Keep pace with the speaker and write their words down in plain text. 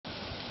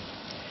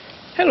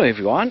Hello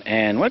everyone,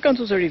 and welcome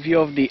to the review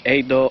of the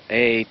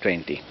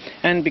A20.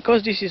 And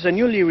because this is a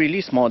newly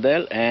released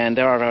model and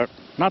there are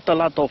not a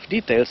lot of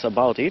details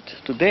about it,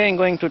 today I'm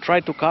going to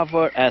try to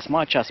cover as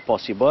much as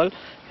possible,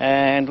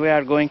 and we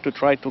are going to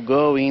try to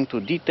go into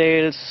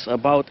details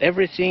about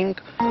everything.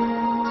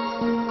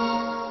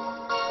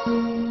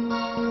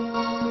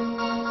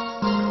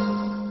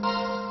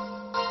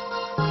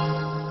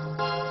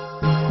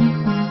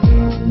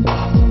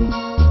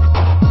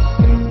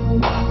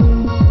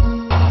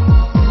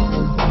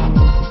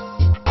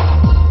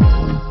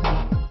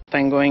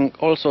 I'm going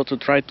also to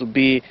try to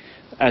be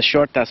as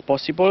short as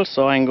possible,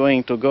 so I'm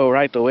going to go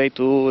right away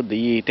to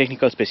the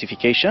technical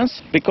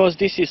specifications. Because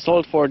this is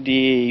sold for the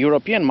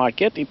European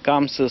market, it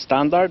comes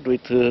standard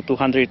with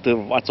 200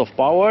 watts of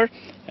power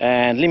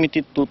and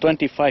limited to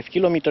 25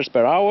 kilometers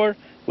per hour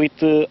with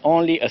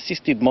only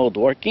assisted mode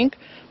working.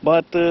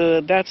 But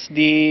that's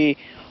the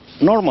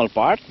normal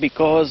part,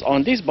 because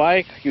on this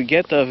bike you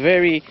get a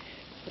very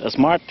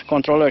smart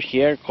controller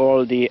here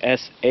called the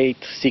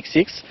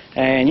S866,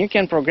 and you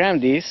can program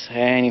this,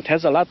 and it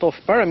has a lot of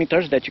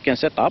parameters that you can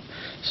set up,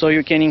 so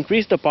you can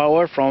increase the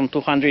power from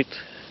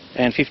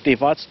 250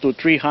 watts to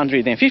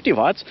 350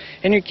 watts,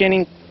 and you can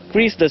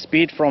increase the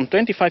speed from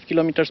 25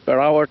 kilometers per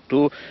hour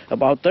to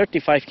about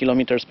 35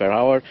 kilometers per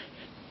hour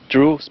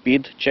through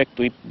speed checked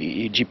with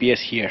the GPS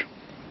here.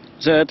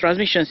 The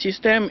transmission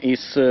system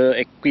is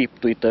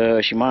equipped with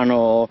a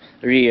Shimano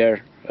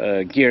rear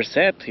gear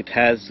set. It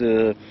has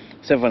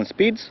 7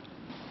 speeds,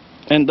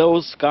 and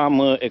those come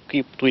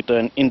equipped with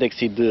an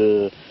indexed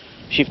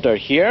shifter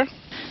here.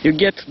 You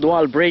get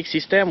dual brake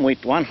system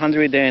with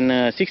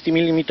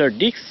 160mm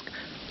disc,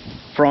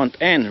 front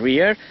and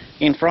rear.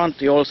 In front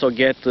you also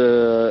get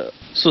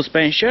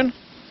suspension.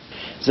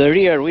 The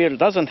rear wheel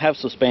doesn't have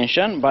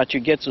suspension, but you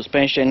get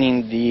suspension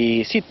in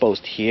the seat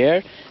post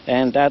here,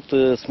 and that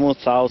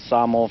smooths out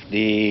some of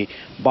the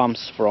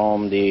bumps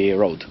from the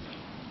road.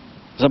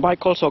 The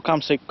bike also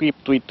comes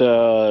equipped with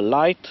a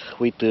light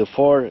with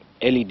 4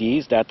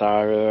 LEDs that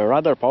are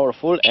rather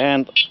powerful,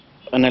 and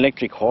an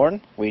electric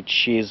horn,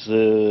 which is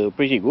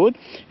pretty good.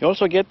 You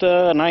also get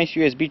a nice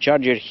USB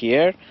charger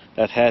here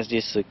that has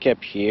this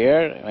cap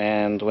here,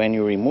 and when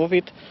you remove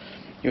it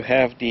you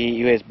have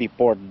the USB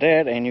port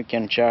there and you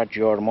can charge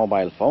your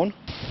mobile phone.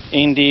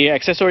 In the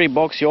accessory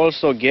box you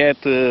also get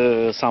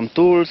some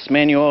tools,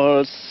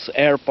 manuals,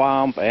 air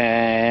pump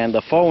and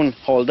a phone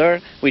holder,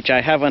 which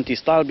I haven't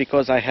installed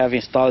because I have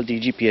installed the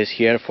GPS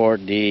here for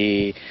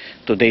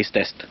today's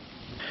test.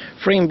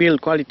 Frame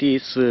build quality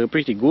is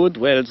pretty good,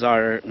 welds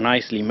are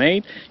nicely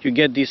made. You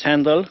get this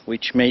handle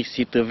which makes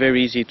it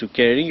very easy to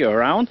carry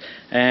around,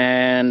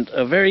 and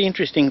a very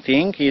interesting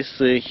thing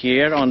is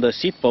here on the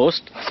seat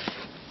post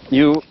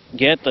you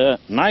get a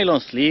nylon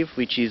sleeve,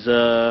 which is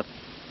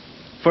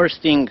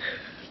first thing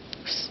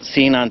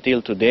seen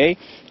until today,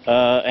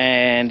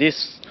 and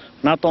this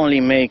not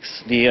only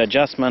makes the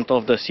adjustment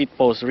of the seat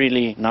post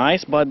really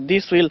nice, but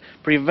this will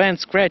prevent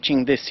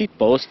scratching the seat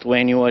post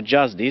when you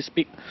adjust this.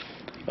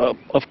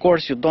 Of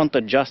course you don't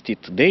adjust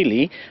it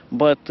daily,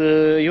 but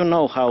you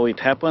know how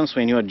it happens.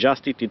 When you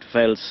adjust it, it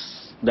falls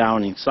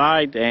down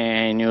inside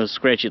and you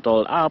scratch it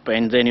all up,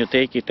 and then you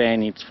take it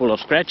and it's full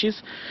of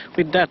scratches.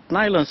 With that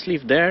nylon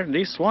sleeve there,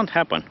 this won't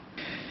happen.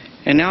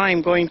 And now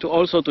I'm going to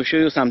also to show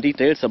you some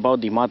details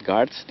about the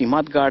mudguards. The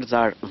mudguards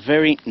are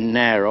very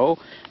narrow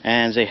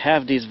and they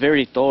have this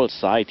very tall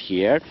side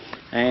here,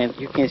 and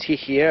you can see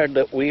here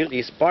the wheel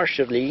is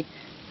partially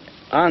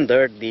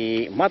under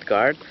the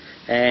mudguard,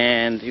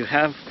 and you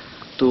have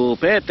to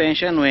pay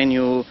attention when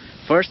you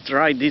first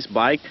ride this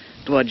bike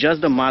to adjust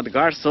the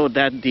mudguard so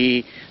that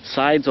the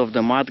sides of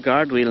the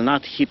mudguard will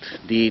not hit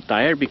the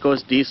tire,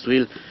 because this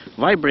will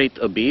vibrate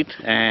a bit,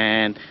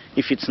 and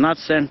if it's not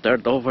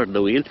centered over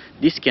the wheel,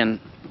 this can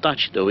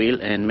touch the wheel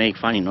and make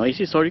funny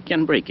noises, or you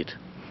can break it.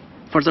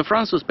 For the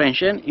front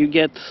suspension you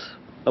get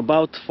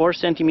about 4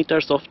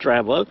 centimeters of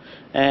travel,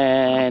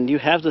 and you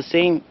have the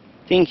same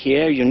thing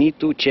here. You need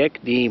to check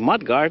the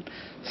mudguard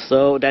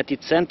so that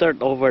it's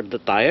centered over the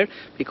tire,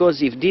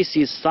 because if this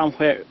is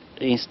somewhere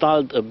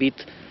installed a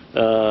bit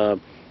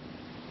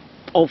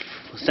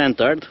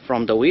off-centered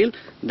from the wheel,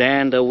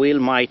 then the wheel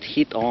might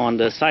hit on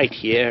the side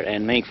here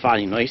and make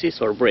funny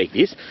noises or break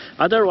this.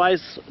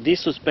 Otherwise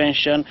this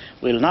suspension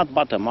will not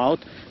bottom out.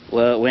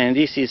 When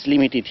this is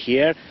limited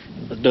here,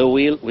 the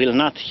wheel will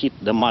not hit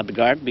the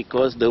mudguard,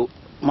 because the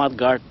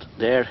mudguard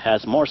there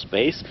has more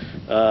space.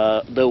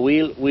 The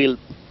wheel will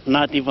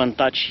not even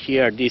touch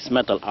here this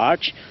metal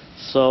arch,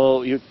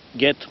 so you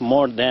get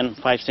more than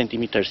 5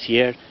 centimeters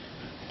here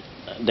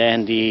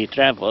than the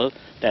travel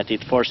that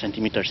is 4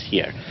 centimeters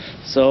here.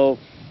 So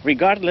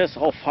regardless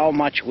of how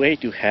much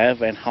weight you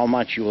have and how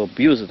much you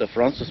abuse the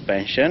front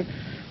suspension,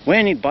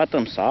 when it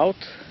bottoms out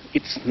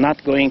it's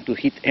not going to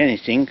hit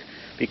anything,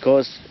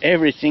 because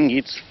everything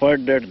is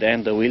further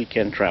than the wheel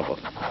can travel.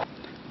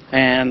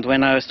 And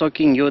when I was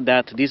talking you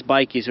that this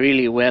bike is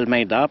really well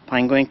made up,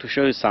 I'm going to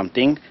show you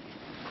something.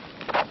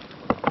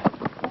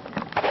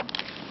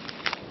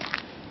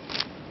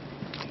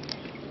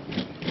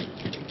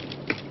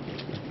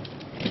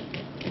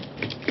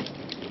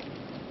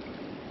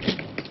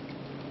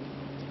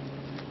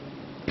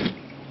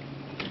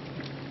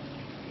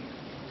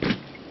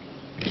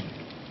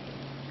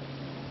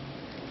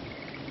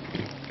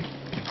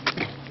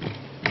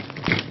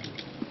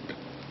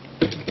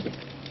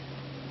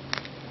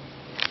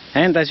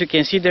 And as you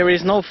can see, there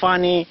is no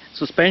funny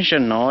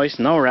suspension noise,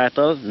 no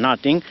rattle,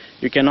 nothing.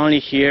 You can only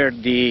hear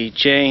the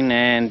chain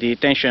and the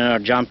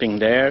tensioner jumping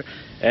there,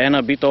 and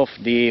a bit of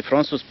the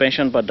front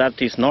suspension, but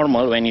that is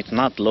normal when it's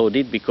not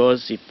loaded,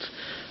 because it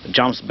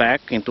jumps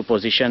back into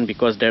position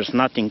because there's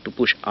nothing to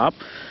push up.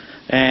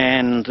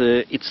 And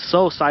it's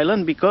so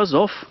silent because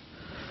of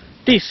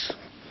this.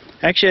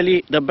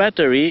 Actually, the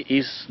battery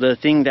is the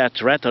thing that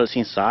rattles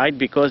inside,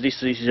 because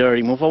this is a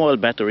removable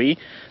battery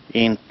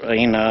in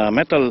a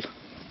metal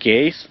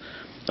case.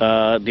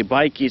 The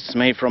bike is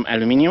made from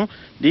aluminum.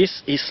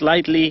 This is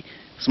slightly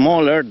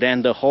smaller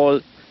than the hole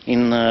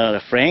in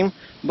the frame,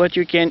 but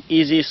you can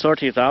easily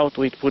sort it out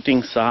with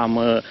putting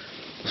some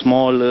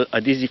small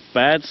adhesive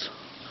pads.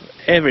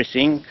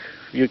 Everything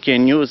you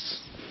can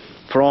use,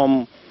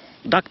 from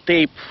duct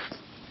tape.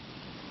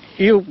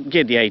 You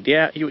get the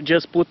idea. You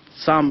just put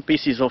some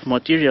pieces of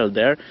material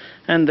there,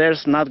 and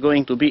there's not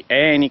going to be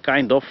any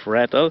kind of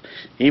rattle,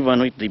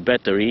 even with the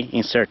battery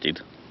inserted.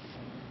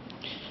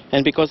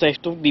 And because I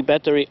took the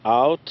battery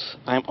out,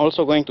 I'm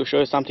also going to show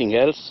you something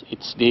else.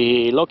 It's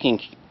the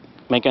locking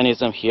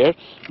mechanism here.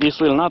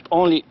 This will not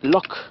only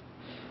lock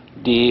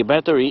the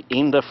battery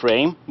in the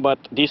frame, but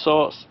this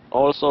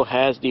also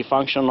has the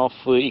function of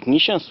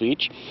ignition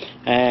switch,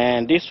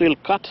 and this will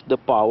cut the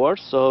power.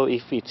 So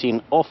if it's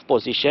in off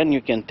position,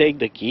 you can take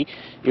the key,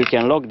 you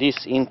can lock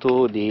this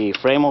into the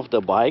frame of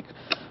the bike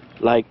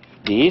like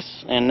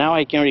this, and now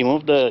I can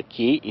remove the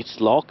key. It's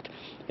locked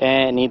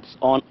and it's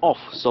on off,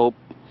 so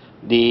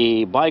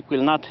the bike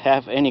will not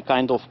have any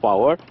kind of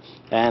power.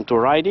 And to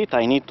ride it,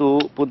 I need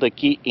to put the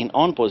key in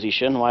on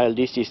position while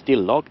this is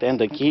still locked and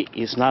the key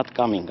is not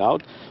coming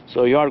out.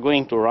 So you are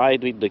going to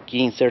ride with the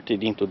key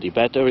inserted into the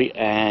battery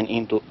and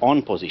into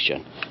on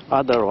position.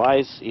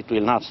 Otherwise it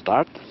will not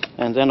start.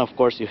 And then of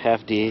course you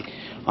have the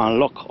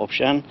unlock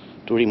option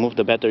to remove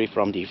the battery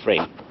from the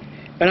frame.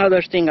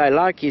 Another thing I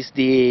like is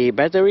the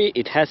battery.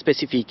 It has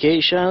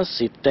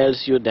specifications. It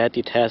tells you that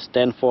it has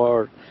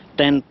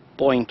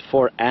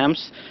 10.4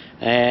 amps,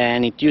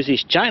 and it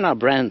uses China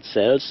brand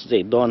cells.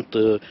 They don't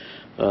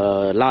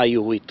lie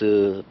you with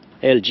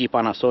LG,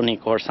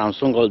 Panasonic or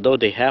Samsung, although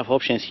they have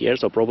options here,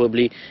 so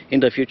probably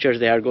in the future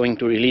they are going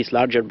to release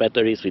larger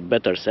batteries with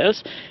better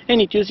cells. And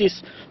it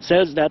uses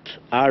cells that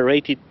are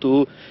rated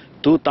to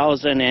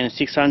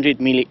 2600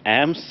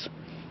 milliamps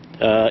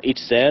each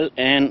cell,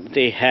 and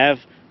they have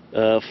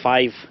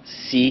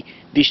 5C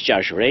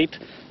discharge rate.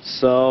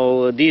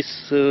 So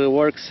this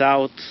works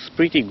out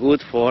pretty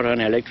good for an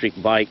electric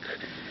bike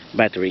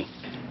battery.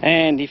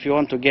 And if you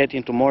want to get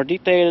into more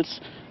details,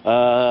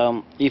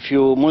 if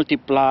you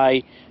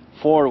multiply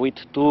 4 with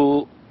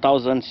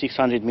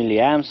 2600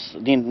 milliamps,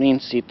 that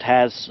means it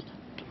has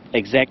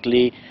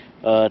exactly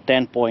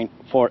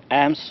 10.4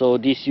 amps. So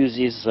this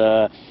uses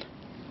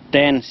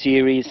 10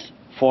 series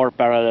 4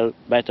 parallel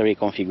battery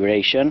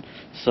configuration.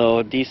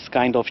 So this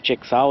kind of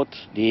checks out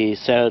the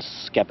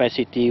cell's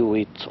capacity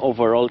with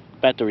overall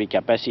battery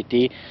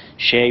capacity,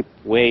 shape,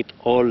 weight,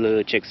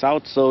 all checks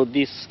out. So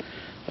this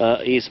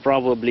is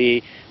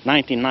probably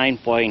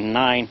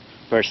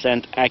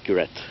 99.9%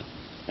 accurate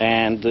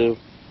and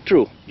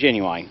true,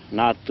 genuine,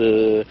 not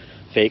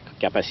fake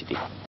capacity.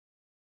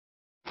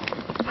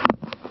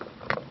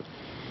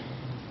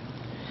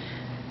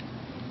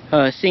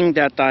 A thing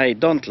that I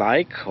don't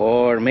like,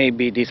 or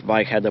maybe this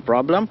bike had a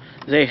problem,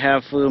 they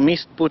have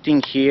missed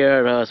putting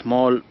here a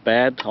small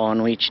pad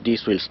on which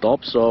this will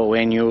stop, so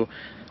when you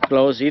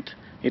close it,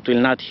 it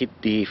will not hit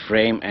the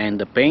frame and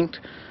the paint.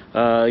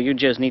 You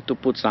just need to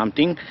put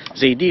something.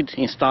 They did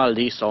install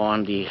this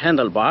on the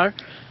handlebar,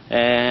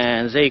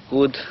 and they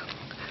could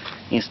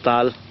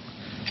install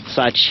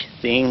such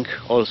thing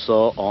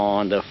also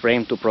on the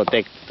frame to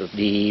protect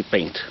the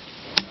paint.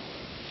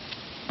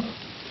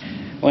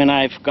 When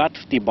I've got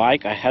the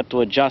bike, I had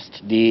to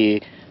adjust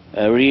the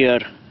rear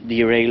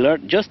derailleur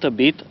just a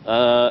bit.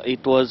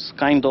 It was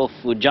kind of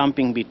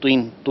jumping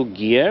between two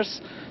gears,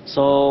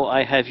 so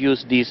I have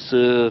used this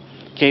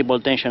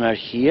cable tensioner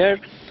here.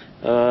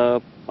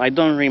 I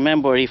don't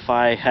remember if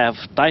I have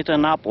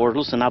tightened up or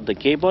loosened up the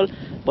cable,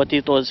 but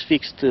it was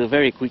fixed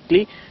very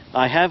quickly.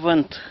 I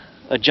haven't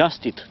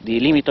adjusted the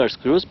limiter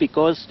screws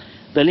because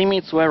the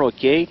limits were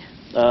okay.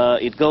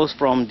 It goes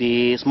from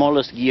the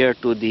smallest gear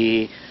to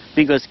the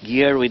biggest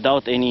gear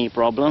without any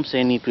problems,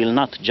 and it will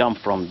not jump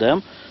from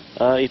them.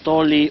 It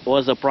only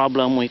was a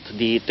problem with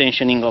the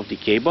tensioning of the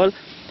cable,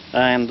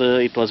 and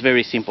it was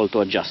very simple to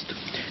adjust.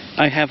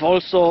 I have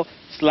also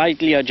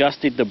slightly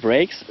adjusted the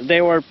brakes.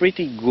 They were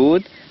pretty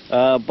good,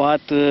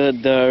 but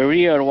the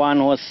rear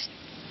one was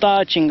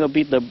touching a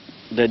bit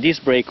the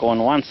disc brake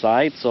on one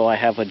side, so I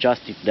have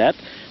adjusted that,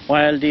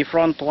 while the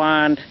front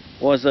one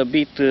was a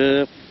bit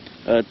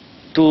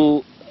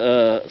too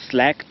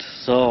slacked,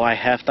 so I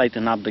have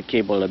tightened up the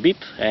cable a bit,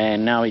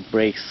 and now it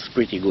brakes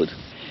pretty good.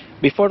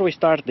 Before we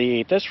start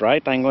the test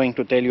ride, I'm going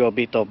to tell you a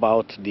bit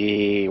about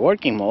the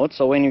working mode.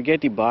 So when you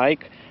get the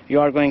bike, you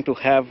are going to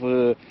have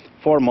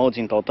 4 modes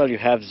in total. You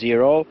have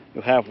 0,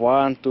 you have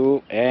 1,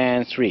 2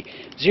 and 3.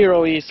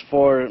 0 is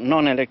for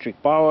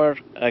non-electric power,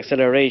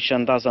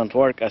 acceleration doesn't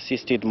work,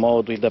 assisted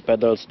mode with the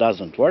pedals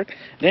doesn't work.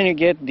 Then you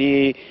get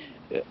the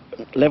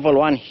level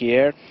 1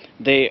 here.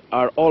 They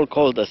are all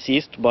called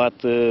assist, but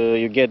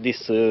you get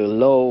this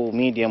low,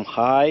 medium,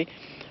 high.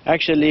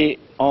 Actually,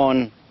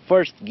 on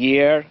first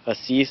gear,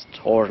 assist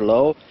or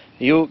low,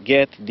 you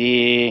get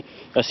the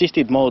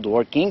assisted mode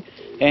working,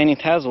 and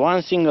it has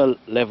one single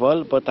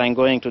level, but I'm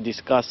going to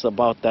discuss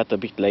about that a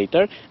bit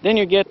later. Then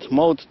you get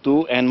mode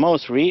 2 and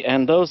mode 3,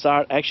 and those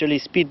are actually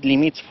speed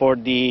limits for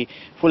the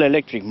full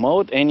electric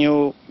mode, and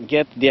you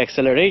get the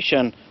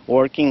acceleration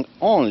working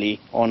only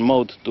on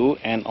mode 2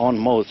 and on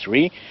mode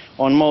 3.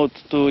 On mode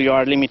 2 you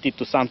are limited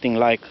to something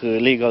like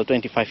legal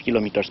 25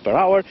 kilometers per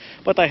hour,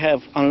 but I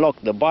have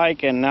unlocked the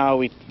bike, and now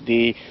with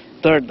the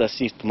third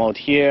assist mode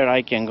here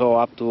I can go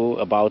up to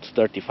about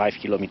 35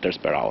 kilometers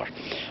per hour.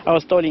 I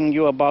was telling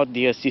you about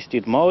the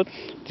assisted mode.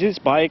 This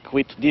bike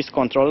with this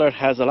controller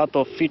has a lot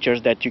of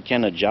features that you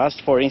can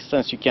adjust. For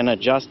instance, you can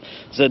adjust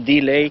the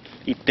delay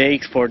it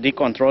takes for the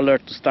controller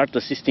to start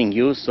assisting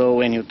you, so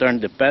when you turn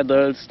the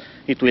pedals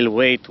it will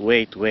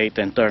wait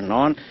and turn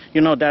on. You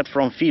know that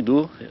from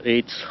Fidu.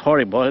 It's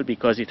horrible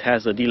because it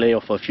has a delay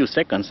of a few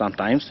seconds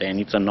sometimes, and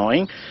it's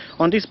annoying.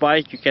 On this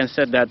bike you can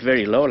set that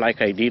very low,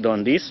 like I did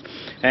on this,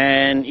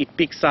 and it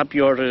picks up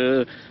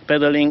your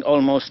pedaling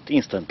almost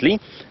instantly.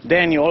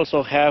 Then you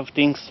also have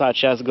things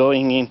such as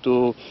going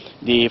into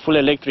the full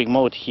electric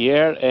mode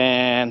here,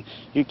 and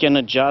you can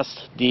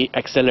adjust the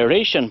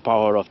acceleration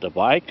power of the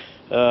bike.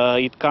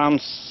 It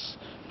comes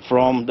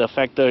from the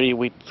factory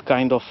with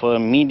kind of a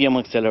medium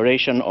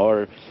acceleration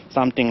or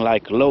something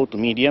like low to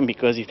medium,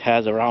 because it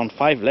has around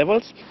 5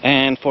 levels.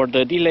 And for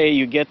the delay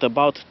you get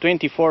about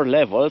 24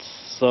 levels,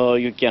 so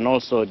you can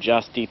also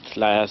adjust it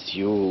as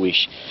you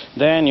wish.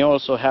 Then you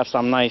also have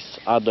some nice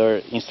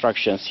other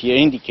instructions here,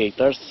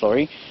 indicators,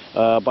 sorry.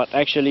 But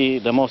actually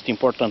the most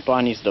important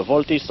one is the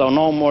voltage, so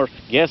no more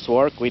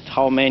guesswork with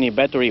how many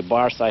battery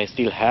bars I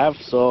still have.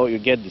 So you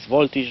get this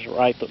voltage.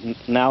 Right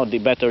now the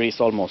battery is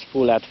almost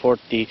full at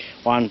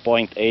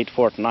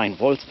 41.849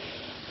 volts.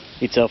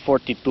 It's a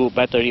 42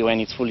 battery when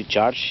it's fully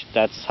charged.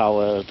 That's how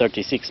a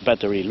 36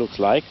 battery looks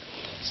like.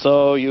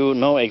 So you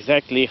know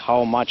exactly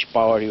how much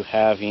power you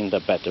have in the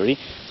battery,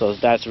 so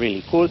that's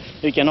really cool.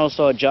 You can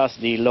also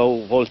adjust the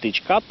low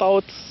voltage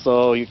cutout,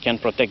 so you can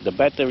protect the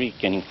battery, you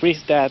can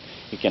increase that,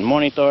 you can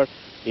monitor.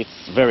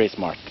 It's very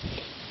smart.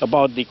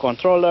 About the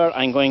controller,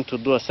 I'm going to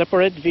do a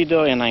separate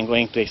video, and I'm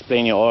going to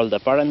explain you all the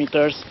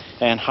parameters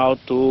and how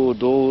to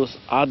do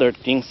other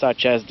things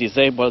such as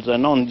disable the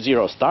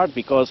non-zero start,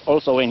 because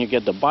also when you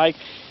get the bike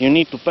you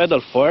need to pedal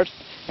first,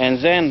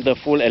 and then the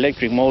full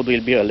electric mode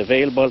will be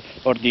available,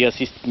 or the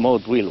assist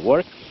mode will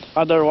work.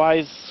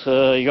 Otherwise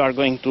you are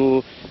going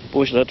to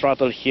push the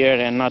throttle here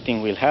and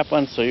nothing will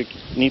happen, so you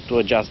need to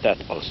adjust that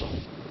also.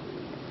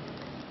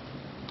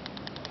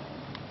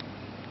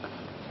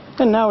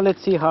 And now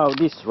let's see how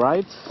this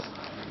rides.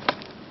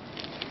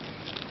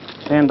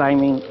 And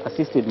I'm in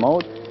assisted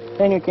mode,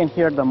 and you can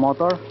hear the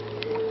motor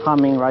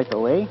humming right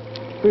away.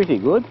 Pretty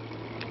good.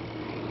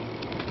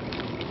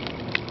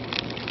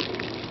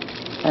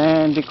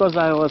 And because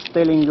I was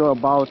telling you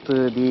about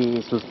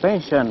the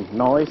suspension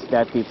noise,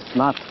 that it's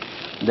not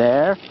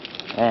there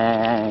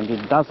and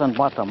it doesn't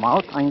bottom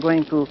out, I'm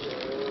going to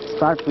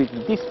start with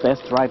this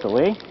test right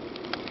away.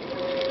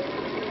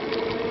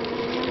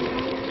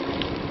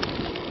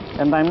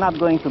 And I'm not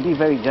going to be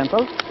very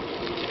gentle.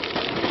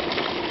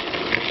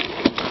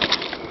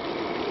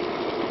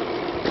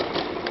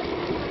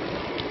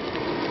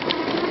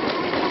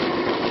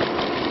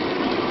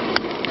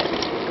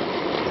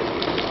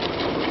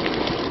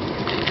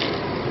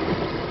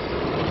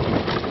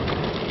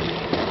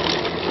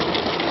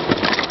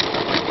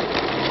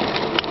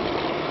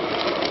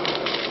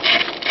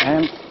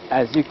 And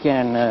as you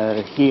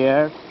can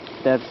hear,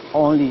 that's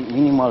only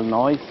minimal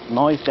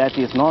noise that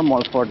is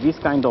normal for this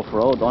kind of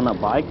road on a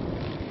bike,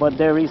 but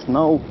there is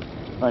no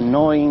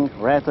annoying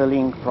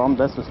rattling from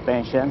the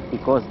suspension,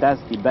 because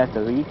that's the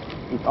battery.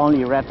 It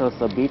only rattles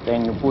a bit,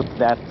 and you put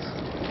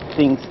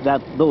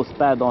those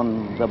pads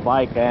on the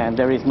bike and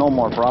there is no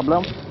more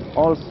problem.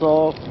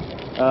 Also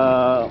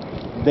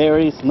there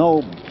is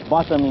no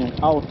bottoming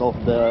out of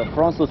the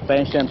front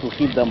suspension to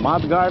hit the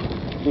mudguard,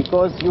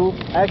 because you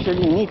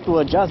actually need to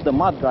adjust the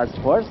mudguards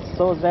first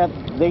so that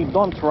they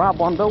don't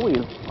rub on the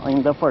wheel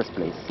in the first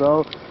place.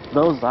 So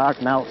those are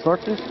now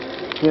sorted.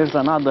 Here's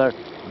another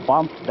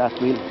bump that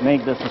will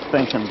make the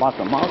suspension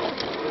bottom out,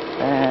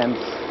 and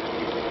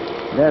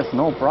there's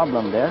no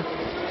problem there.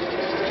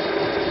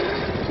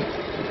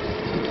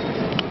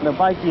 The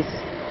bike is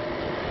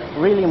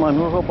really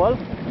maneuverable.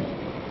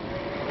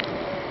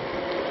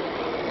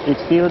 It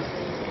feels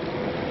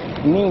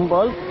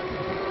nimble,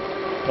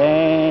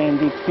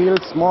 and it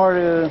feels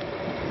more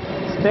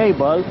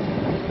stable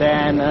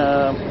than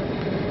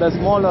the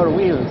smaller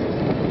wheels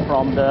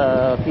from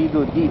the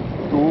Fidu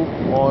D2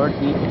 or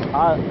the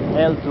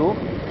L2.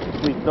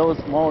 With those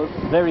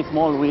very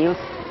small wheels,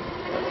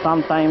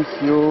 sometimes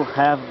you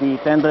have the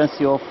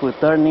tendency of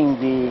turning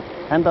the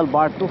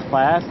handlebar too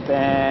fast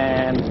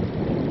and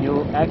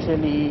you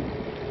actually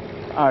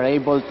are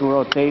able to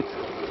rotate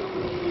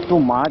too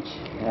much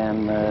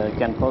and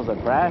can cause a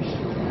crash.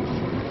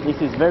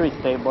 This is very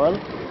stable,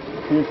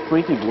 feels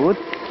pretty good.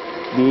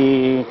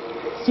 The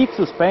seat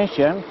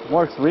suspension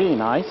works really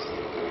nice,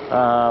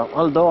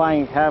 although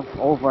I have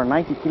over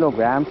 90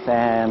 kilograms,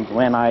 and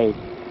when I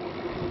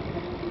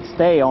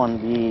stay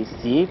on the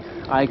seat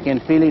I can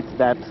feel it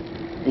that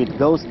it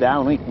goes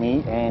down with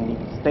me and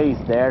it stays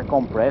there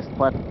compressed,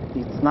 but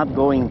it's not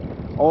going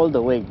all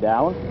the way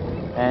down.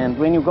 And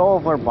when you go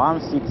over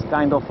bumps, it's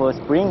kind of a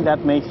spring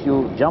that makes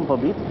you jump a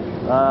bit.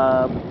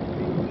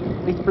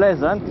 It's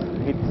pleasant,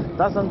 it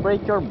doesn't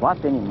break your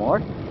butt anymore.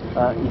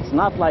 It's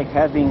not like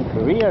having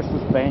rear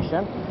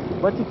suspension,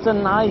 but it's a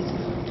nice,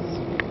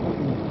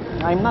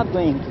 I'm not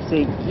going to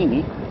say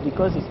gimmick,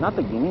 because it's not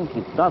a gimmick,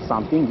 it does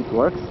something, it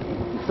works.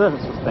 It's a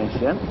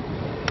suspension,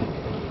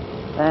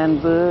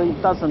 and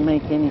it doesn't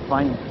make any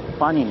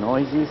funny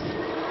noises.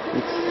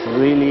 It's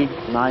really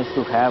nice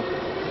to have,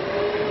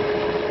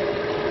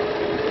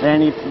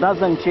 and it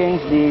doesn't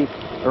change the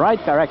ride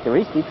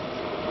characteristics,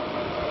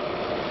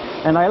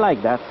 and I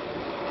like that.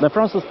 The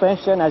front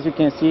suspension, as you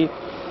can see,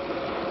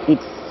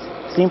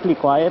 it's simply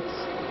quiet.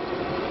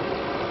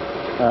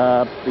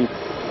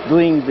 It's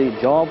doing the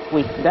job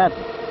with that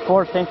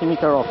 4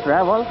 centimeters of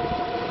travel.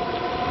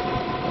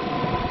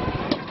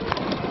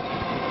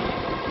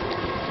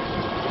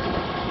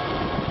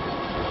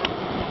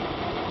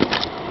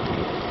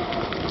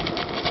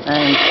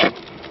 And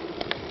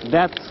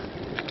that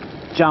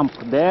jump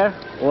there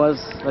was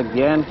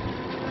again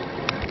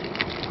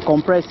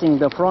compressing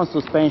the front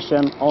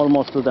suspension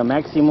almost to the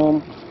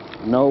maximum,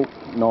 no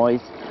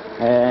noise,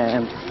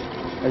 and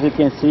as you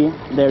can see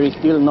there is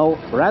still no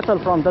rattle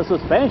from the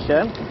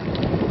suspension.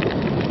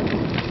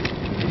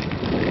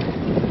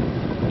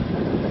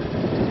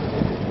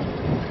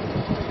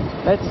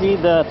 Let's see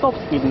the top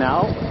speed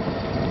now.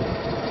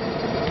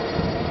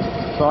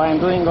 So I'm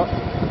doing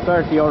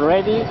 30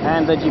 already,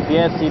 and the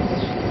GPS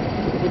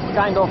it's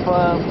kind of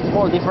a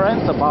small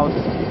difference, about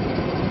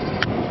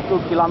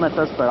 2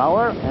 kilometers per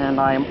hour, and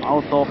I'm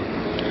out of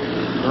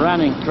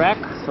running track,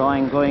 so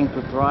I'm going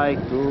to try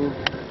to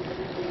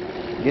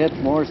get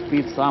more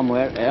speed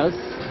somewhere else.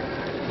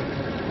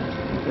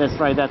 Let's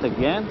try that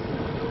again.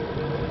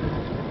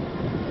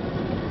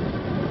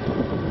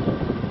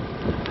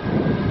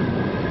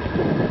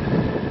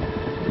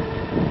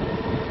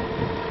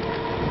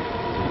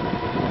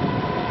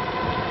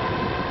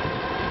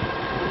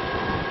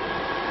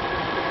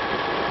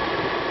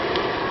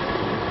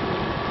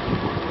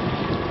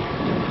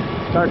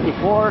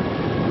 .34,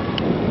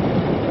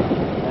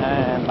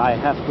 and I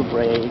have to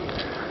brake.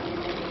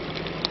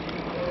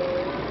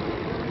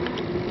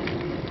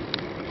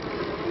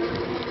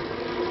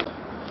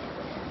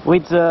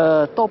 With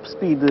the top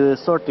speed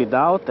sorted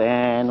out,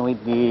 and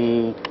with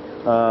the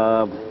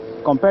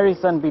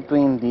comparison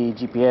between the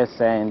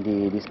GPS and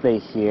the display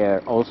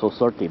here also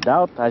sorted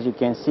out, as you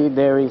can see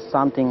there is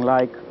something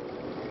like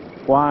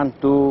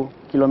 1-2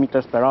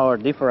 kilometers per hour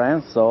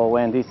difference. So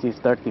when this is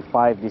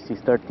 35, this is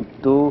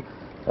 32,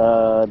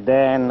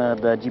 then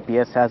the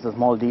GPS has a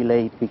small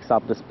delay, it picks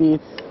up the speed,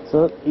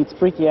 so it's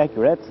pretty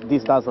accurate.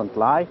 This doesn't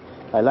lie.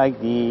 I like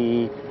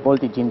the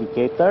voltage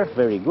indicator,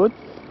 very good.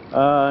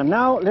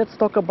 Now let's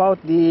talk about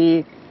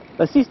the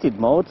assisted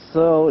mode.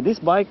 So this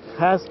bike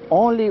has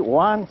only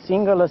one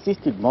single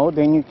assisted mode,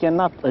 and you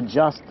cannot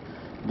adjust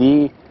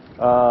the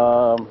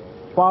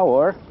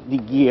power, the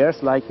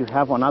gears, like you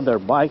have on other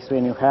bikes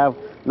when you have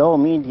low,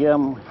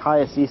 medium, high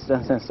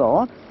assistance and so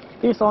on.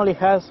 This only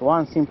has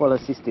one simple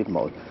assisted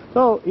mode.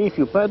 So if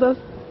you pedal,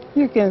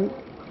 you can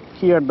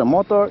hear the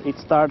motor, it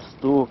starts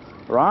to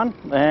run,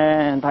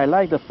 and I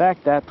like the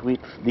fact that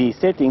with the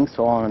settings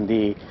on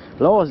the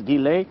lowest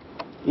delay,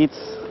 it's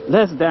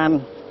less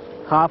than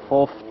half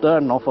of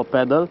turn of a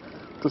pedal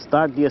to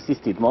start the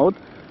assisted mode.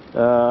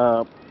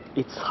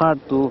 It's hard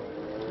to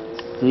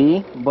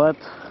see, but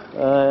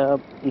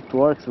it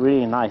works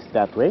really nice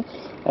that way.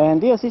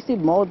 And the assisted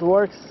mode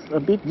works a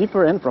bit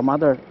different from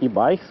other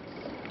e-bikes.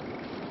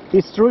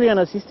 It's truly an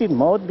assisted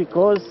mode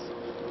because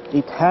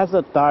it has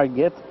a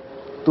target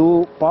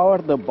to power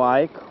the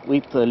bike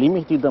with a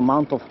limited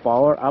amount of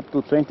power up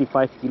to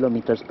 25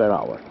 kilometers per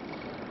hour.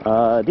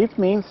 This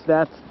means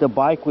that the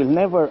bike will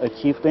never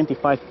achieve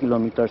 25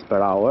 kilometers per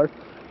hour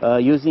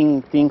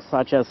using things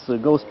such as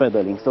ghost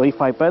pedaling. So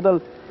if I pedal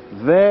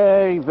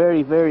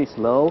very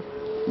slow,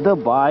 the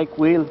bike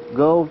will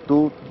go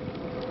to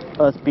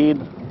a speed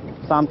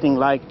something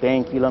like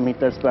 10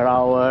 kilometers per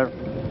hour,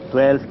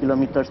 12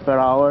 kilometers per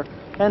hour,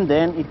 and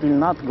then it will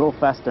not go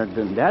faster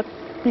than that,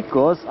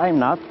 because I'm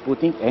not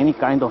putting any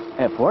kind of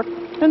effort,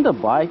 and the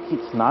bike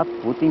it's not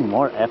putting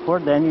more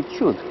effort than it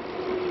should.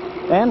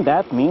 And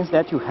that means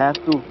that you have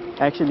to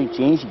actually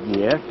change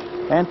gear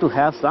and to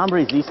have some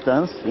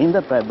resistance in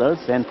the pedals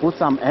and put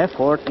some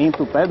effort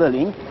into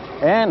pedaling,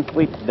 and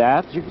with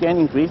that you can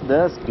increase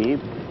the speed,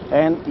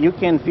 and you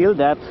can feel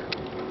that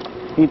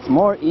it's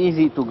more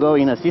easy to go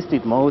in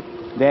assisted mode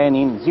than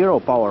in zero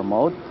power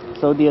mode.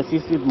 So the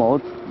assisted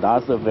mode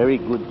does a very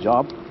good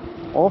job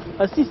of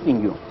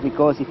assisting you,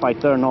 because if I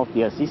turn off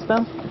the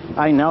assistance,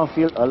 I now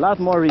feel a lot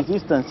more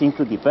resistance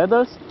into the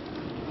pedals,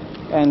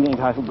 and if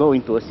I go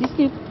into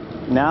assisted,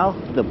 now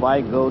the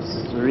bike goes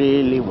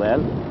really well,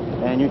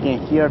 and you can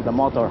hear the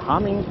motor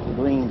humming,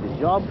 doing the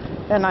job,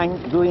 and I'm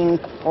doing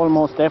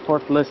almost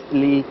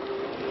effortlessly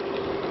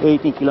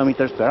 80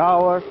 kilometers per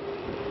hour,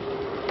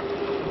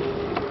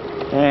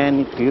 and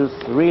it feels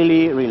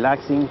really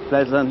relaxing,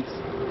 pleasant.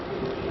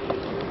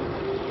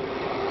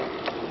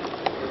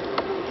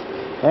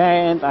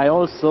 And I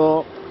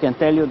also can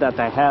tell you that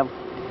I have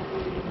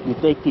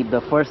detected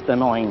the first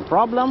annoying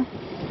problem,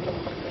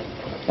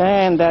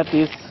 and that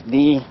is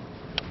the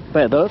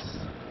pedals,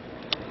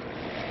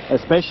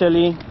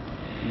 especially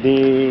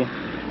the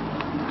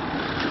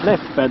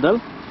left pedal.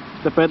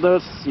 The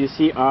pedals, you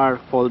see, are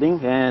folding,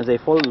 and they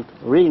fold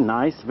really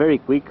nice, very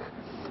quick,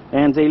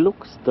 and they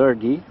look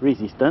sturdy,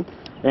 resistant,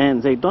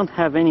 and they don't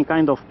have any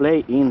kind of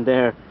play in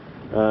their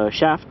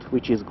shaft,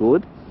 which is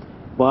good.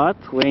 But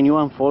when you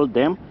unfold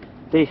them,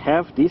 they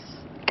have this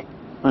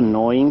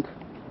annoying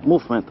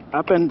movement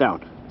up and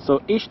down.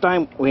 So each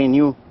time when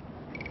you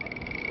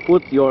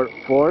put your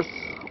force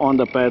on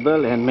the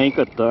pedal and make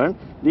a turn,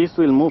 this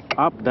will move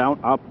up, down,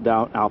 up,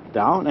 down, up,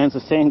 down, and the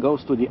same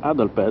goes to the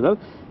other pedal,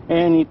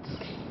 and it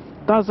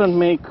doesn't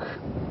make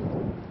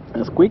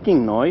a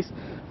squeaking noise,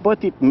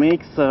 but it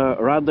makes a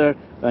rather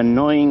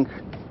annoying,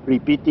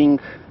 repeating,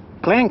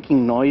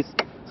 clanking noise.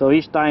 So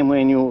each time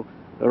when you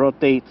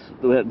rotate,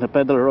 the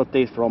pedal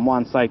rotates from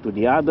one side to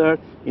the other,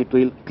 it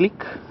will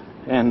click,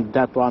 and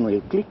that one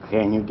will click,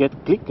 and you get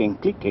click and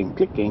click and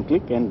click and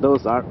click, and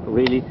those are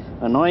really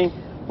annoying.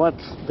 But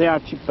they are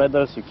cheap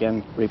pedals, you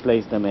can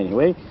replace them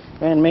anyway,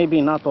 and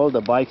maybe not all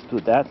the bikes do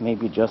that,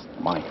 maybe just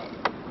mine.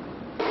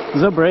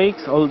 The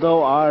brakes,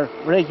 although are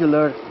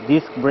regular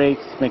disc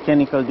brakes,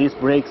 mechanical disc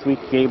brakes with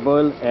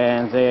cable,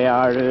 and they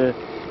are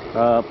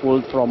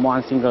pulled from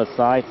one single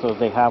side, so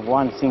they have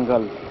one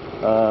single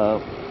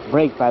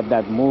brake pad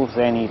that moves,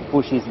 and it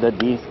pushes the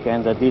disc,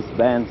 and the disc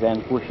bends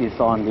and pushes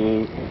on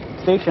the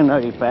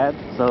stationary pad.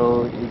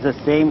 So it's the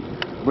same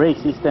brake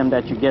system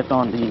that you get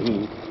on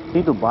the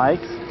C2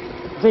 bikes.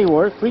 They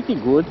work pretty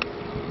good,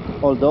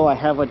 although I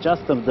have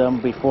adjusted them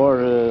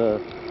before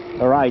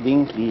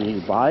riding the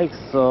bikes,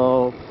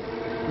 so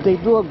they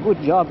do a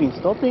good job in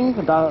stopping,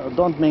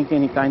 don't make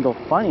any kind of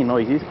funny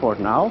noises for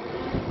now,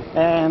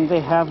 and they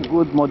have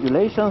good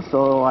modulation,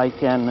 so I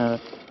can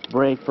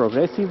brake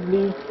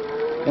progressively,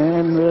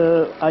 and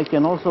I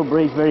can also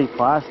brake very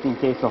fast in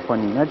case of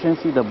an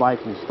emergency. The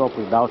bike will stop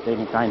without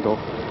any kind of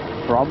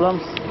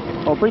problems.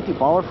 So pretty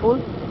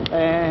powerful,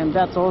 and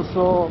that's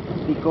also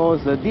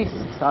because the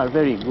discs are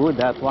very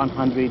good at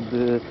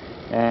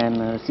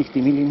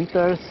 160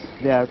 millimeters.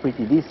 They are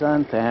pretty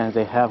decent, and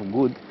they have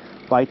good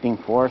biting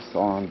force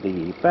on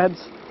the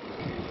pads.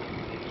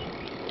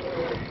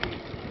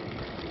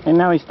 And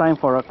now it's time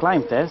for a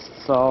climb test.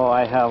 So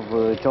I have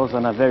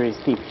chosen a very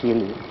steep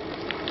hill,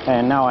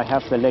 and now I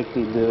have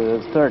selected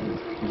the third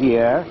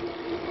gear,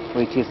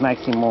 which is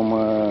maximum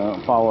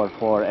power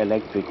for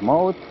electric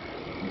mode.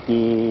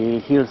 The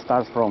hill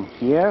starts from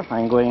here.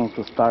 I'm going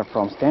to start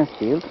from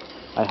standstill.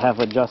 I have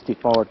adjusted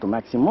power to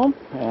maximum,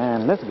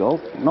 and let's go.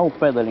 No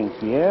pedaling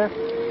here.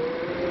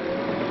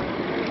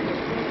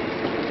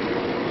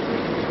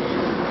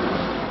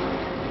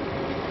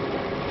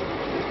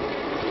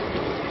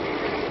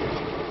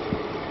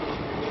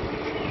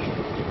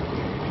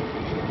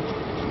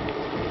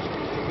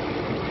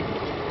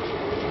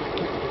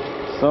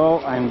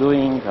 So I'm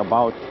doing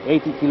about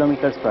 80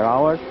 kilometers per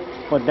hour,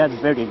 but that's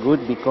very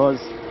good because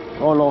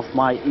all of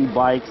my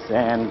e-bikes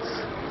and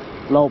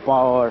low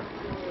power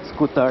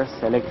scooters,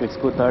 electric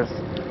scooters,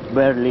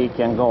 barely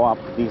can go up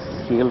this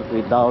hill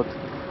without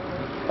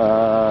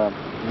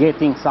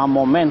getting some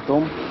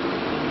momentum.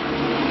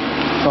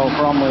 So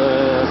from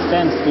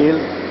standstill,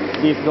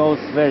 this goes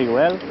very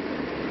well.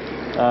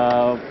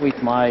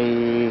 With my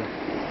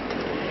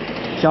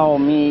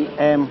Xiaomi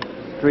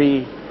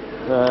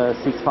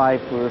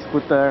M365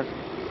 scooter,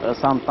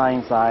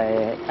 sometimes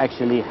I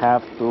actually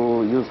have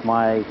to use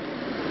my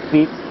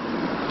feet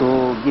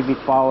to give it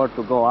power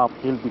to go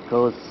uphill,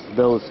 because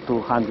those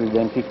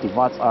 250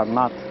 watts are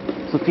not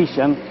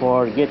sufficient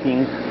for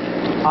getting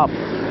up.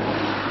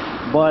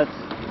 But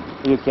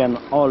you can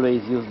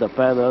always use the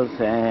pedals,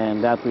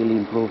 and that will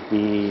improve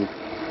the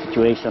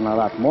situation a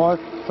lot more.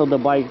 So the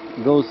bike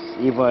goes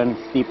even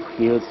steep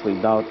hills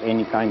without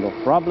any kind of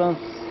problems.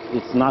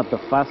 It's not the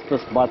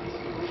fastest, but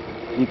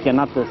you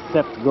cannot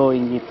accept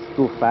going it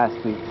too fast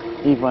with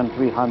even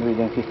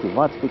 350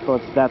 watts,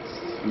 because that's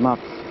not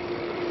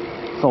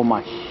so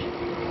much.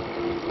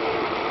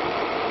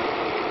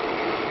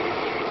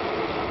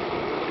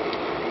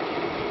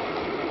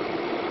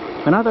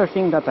 Another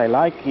thing that I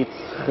like is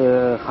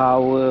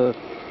how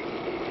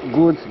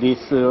good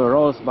this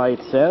rolls by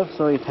itself.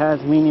 So it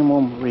has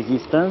minimum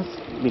resistance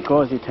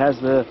because it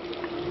has a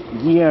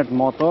geared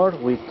motor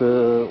with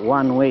a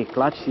one-way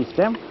clutch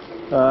system.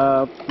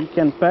 You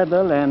can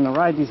pedal and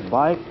ride this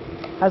bike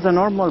as a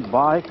normal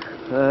bike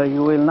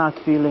you will not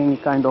feel any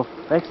kind of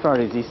extra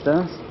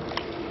resistance.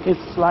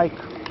 It's like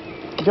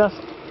just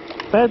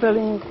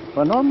pedaling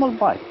a normal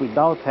bike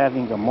without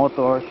having a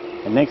motor,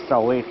 an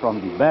extra weight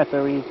from the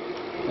battery,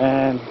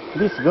 and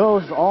this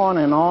goes on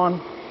and on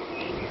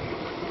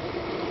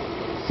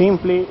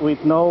simply with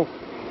no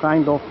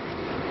kind of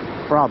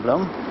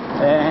problem,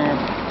 and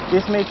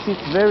this makes it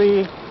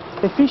very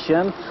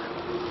efficient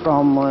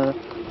from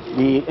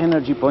the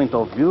energy point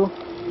of view.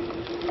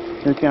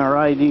 You can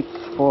ride it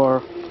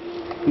for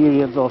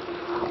periods of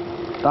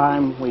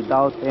time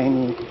without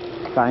any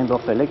kind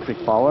of electric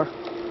power.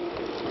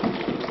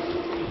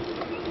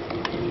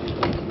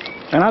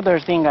 Another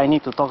thing I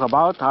need to talk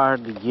about are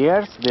the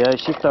gears. The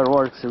shifter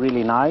works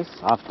really nice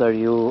after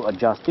you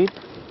adjust it,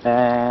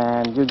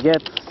 and you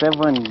get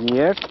 7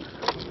 gears.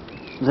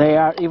 They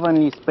are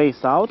evenly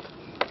spaced out,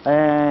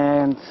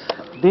 and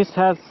this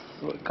has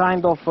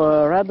kind of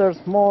a rather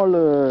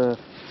small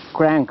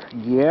crank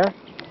gear,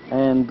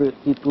 and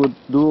it would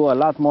do a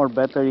lot more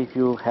better if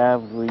you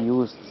have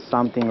used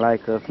something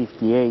like a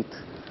 58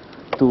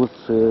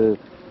 tooth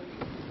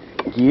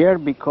gear,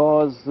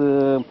 because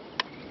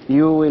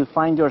you will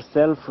find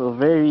yourself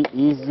very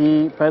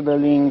easy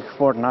pedaling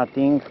for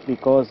nothing,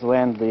 because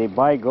when the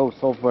bike goes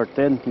over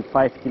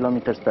 25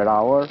 kilometers per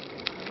hour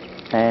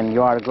and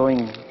you are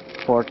going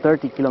for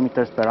 30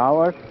 kilometers per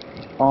hour,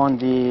 on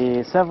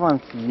the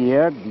 7th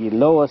gear, the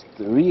lowest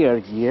rear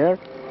gear,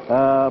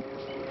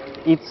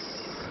 it's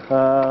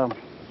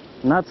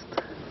not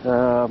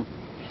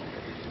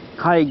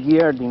high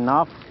geared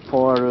enough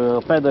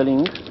for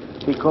pedaling,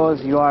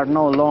 because you are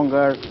no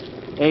longer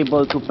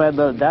able to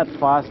pedal that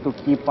fast to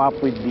keep up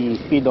with the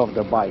speed of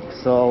the bike.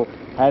 So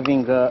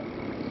having a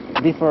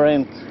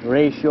different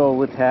ratio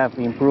would have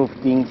improved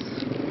things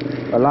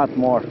a lot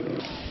more.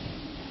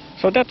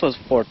 So that was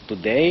for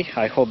today.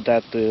 I hope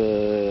that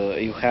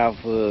you have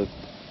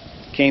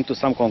came to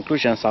some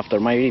conclusions after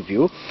my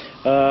review.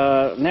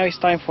 Now it's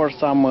time for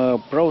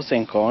some pros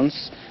and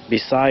cons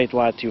beside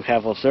what you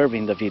have observed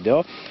in the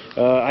video.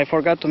 I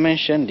forgot to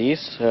mention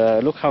this.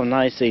 Look how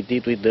nice they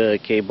did with the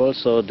cable,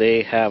 so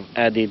they have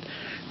added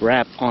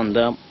wrap on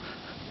them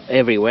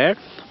everywhere.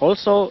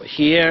 Also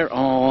here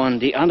on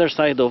the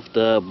underside of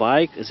the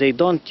bike, they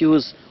don't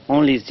use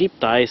only zip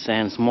ties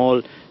and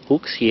small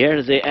hooks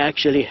here. They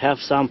actually have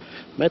some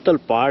metal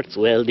parts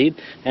welded,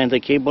 and the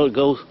cable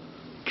goes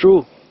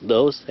through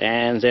those,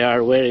 and they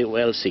are very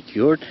well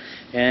secured.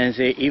 And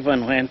they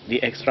even went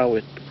the extra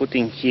with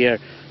putting here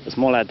a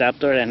small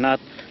adapter and not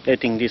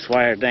letting this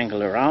wire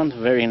dangle around.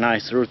 Very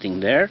nice routing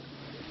there.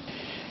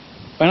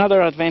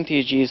 Another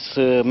advantage is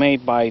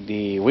made by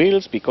the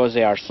wheels, because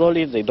they are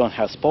solid, they don't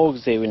have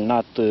spokes, they will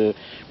not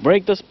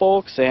break the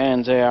spokes,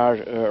 and they are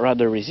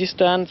rather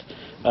resistant.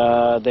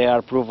 They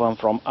are proven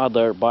from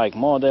other bike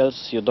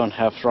models, you don't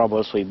have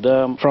troubles with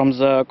them. From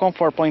the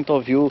comfort point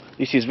of view,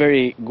 this is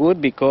very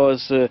good,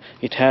 because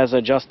it has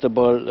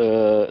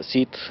adjustable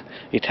seat,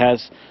 it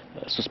has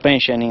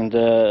suspension in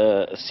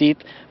the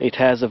seat, it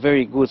has a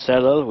very good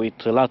saddle with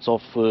lots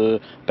of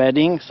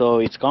padding, so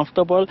it's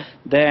comfortable.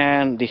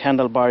 Then the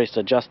handlebar is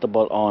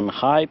adjustable on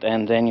height,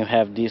 and then you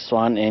have this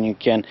one, and you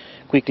can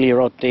quickly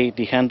rotate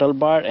the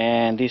handlebar,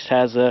 and this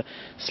has a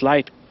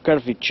slight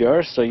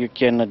curvature, so you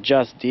can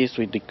adjust this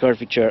with the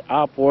curvature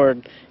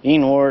upward,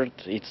 inward,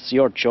 it's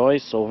your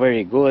choice. So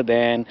very good.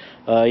 And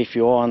if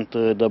you want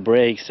the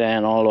brakes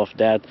and all of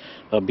that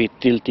a bit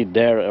tilted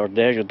there or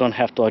there, you don't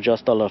have to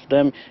adjust all of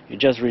them. You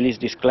just release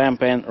this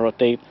clamp and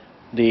rotate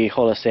the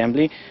whole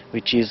assembly,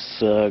 which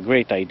is a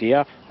great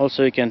idea.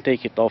 Also you can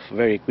take it off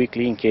very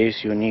quickly in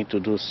case you need to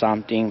do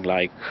something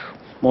like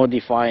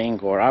modifying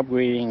or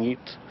upgrading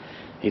it.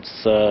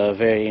 It's a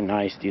very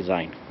nice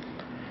design.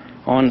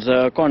 On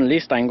the con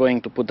list, I'm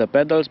going to put the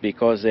pedals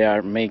because they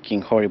are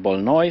making horrible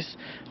noise.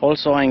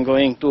 Also I'm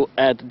going to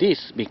add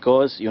this,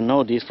 because you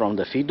know this from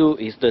the Fidu,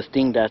 is the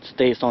thing that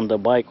stays on the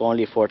bike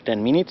only for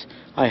 10 minutes.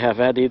 I have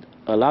added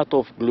a lot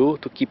of glue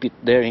to keep it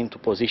there into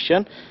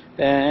position,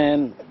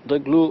 and the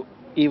glue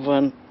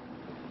even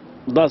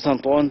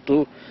doesn't want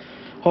to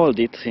hold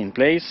it in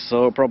place,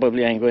 so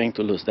probably I'm going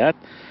to lose that.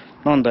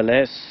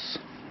 Nonetheless,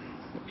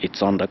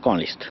 it's on the con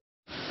list.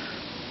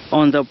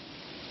 On the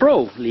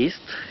pro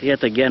list,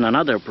 yet again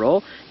another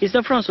pro, is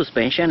the front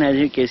suspension. As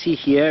you can see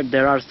here,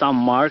 there are some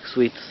marks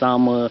with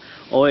some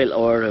oil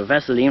or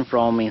Vaseline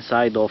from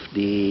inside of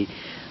the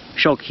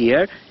shock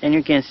here, and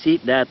you can see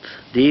that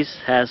this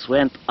has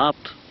went up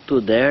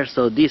to there,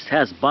 so this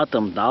has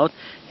bottomed out,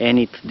 and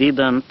it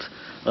didn't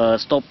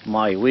stop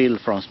my wheel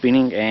from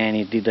spinning, and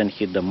it didn't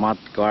hit the mud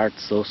guard.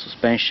 So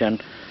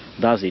suspension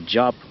does its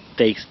job,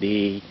 takes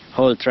the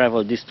whole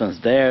travel distance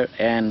there,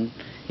 and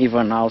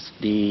even out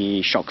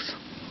the shocks.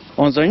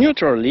 On the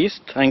neutral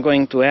list, I'm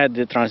going to add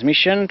the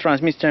transmission.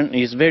 Transmission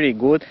is very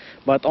good,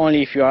 but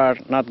only if you are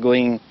not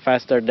going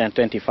faster than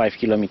 25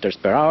 kilometers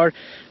per hour,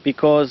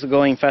 because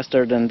going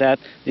faster than that,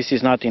 this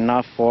is not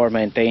enough for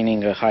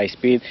maintaining a high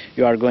speed.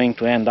 You are going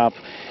to end up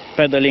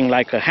pedaling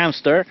like a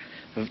hamster,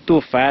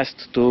 too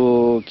fast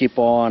to keep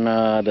on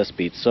the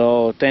speed.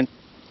 So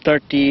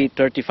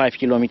 30-35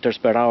 kilometers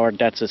per hour.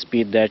 That's a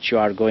speed that you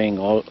are going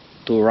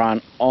to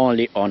run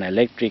only on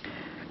electric.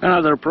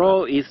 Another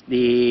pro is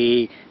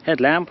the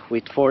headlamp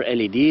with 4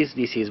 LEDs.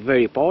 This is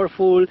very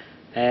powerful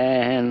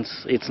and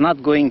it's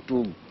not going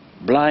to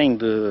blind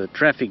the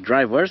traffic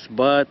drivers,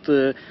 but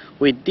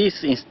with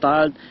this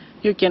installed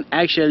you can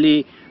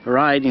actually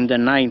ride in the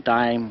night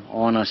time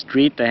on a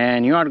street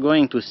and you are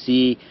going to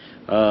see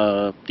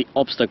the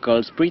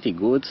obstacles pretty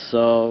good.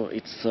 So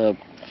it's a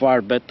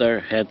far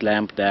better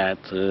headlamp that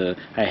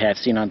I have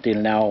seen until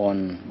now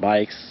on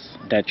bikes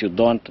that you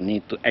don't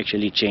need to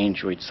actually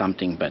change with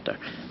something better.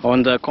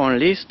 On the con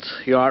list,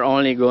 you are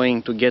only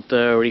going to get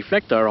a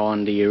reflector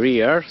on the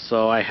rear,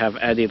 so I have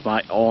added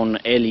my own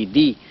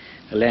LED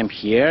lamp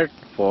here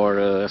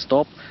for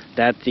stop.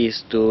 That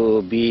is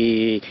to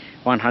be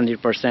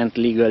 100%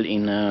 legal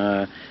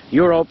in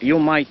Europe. You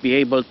might be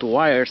able to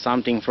wire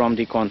something from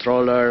the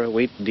controller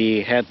with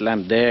the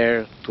headlamp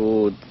there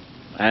to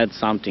add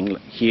something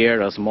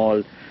here, a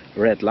small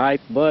red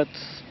light, but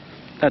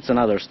that's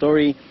another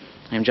story.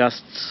 I'm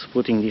just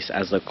putting this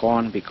as a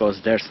con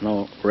because there's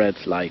no red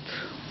light.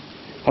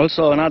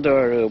 Also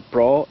another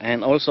pro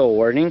and also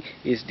warning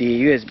is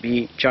the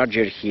USB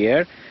charger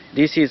here.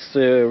 This is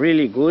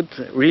really good,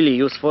 really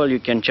useful. You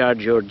can charge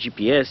your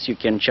GPS, you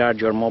can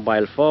charge your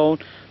mobile phone.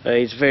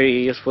 It's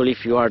very useful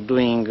if you are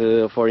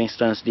doing, for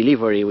instance,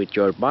 delivery with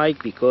your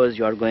bike, because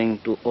you are going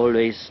to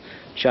always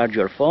charge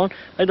your phone.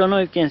 I don't know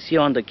if you can see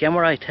on the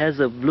camera, it has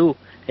a blue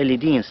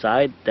LED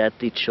inside that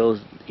it shows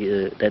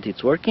that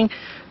it's working.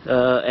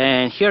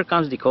 And here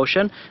comes the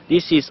caution.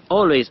 This is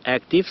always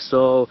active,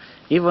 so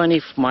even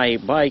if my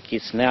bike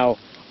is now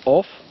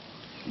off,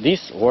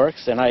 this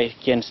works and I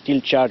can still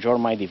charge all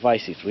my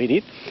devices with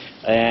it.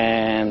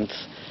 And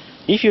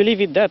if you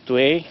leave it that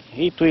way,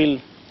 it will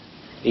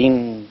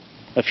in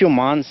a few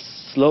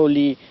months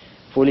slowly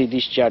fully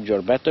discharge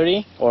your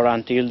battery, or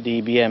until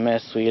the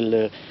BMS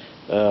will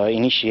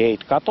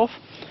initiate cutoff.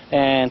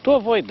 And to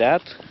avoid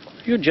that,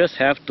 you just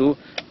have to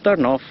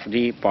turn off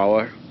the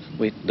power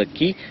with the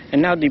key,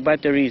 and now the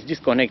battery is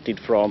disconnected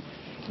from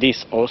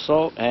this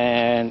also,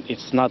 and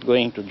it's not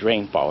going to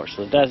drain power.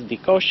 So that's the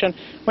caution.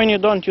 When you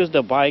don't use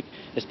the bike,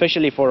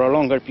 especially for a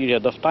longer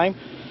period of time,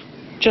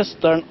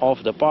 just turn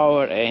off the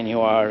power and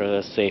you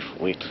are safe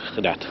with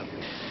that.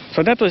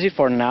 So that was it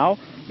for now.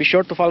 Be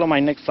sure to follow my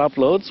next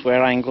uploads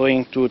where I'm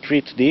going to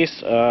treat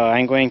this.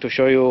 I'm going to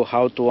show you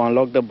how to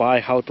unlock the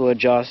bike, how to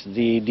adjust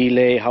the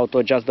delay, how to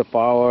adjust the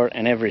power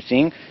and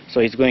everything. So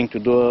it's going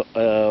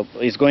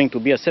to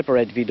be a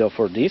separate video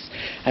for this.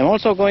 I'm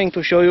also going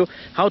to show you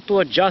how to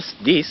adjust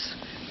this.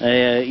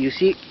 You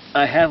see,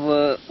 I have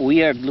a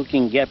weird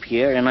looking gap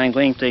here, and I'm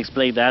going to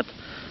explain that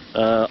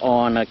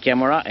on a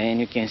camera. And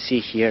you can see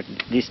here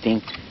this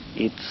thing,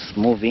 it's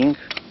moving.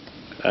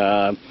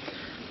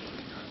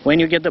 When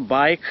you get the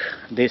bike,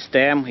 the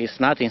stem is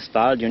not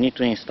installed. You need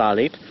to install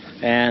it,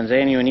 and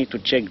then you need to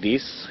check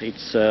this.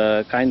 It's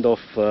a kind of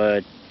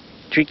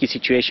tricky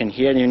situation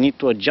here. You need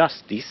to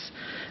adjust this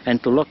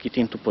and to lock it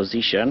into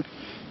position,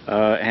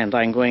 and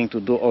I'm going to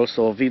do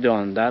also a video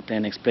on that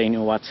and explain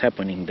you what's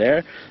happening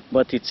there.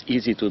 But it's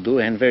easy to do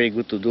and very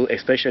good to do,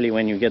 especially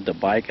when you get the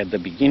bike at the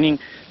beginning,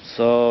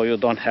 so you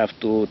don't have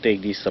to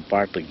take this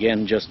apart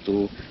again just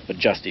to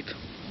adjust it.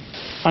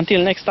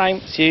 Until next time,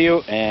 see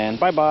you and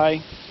bye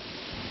bye.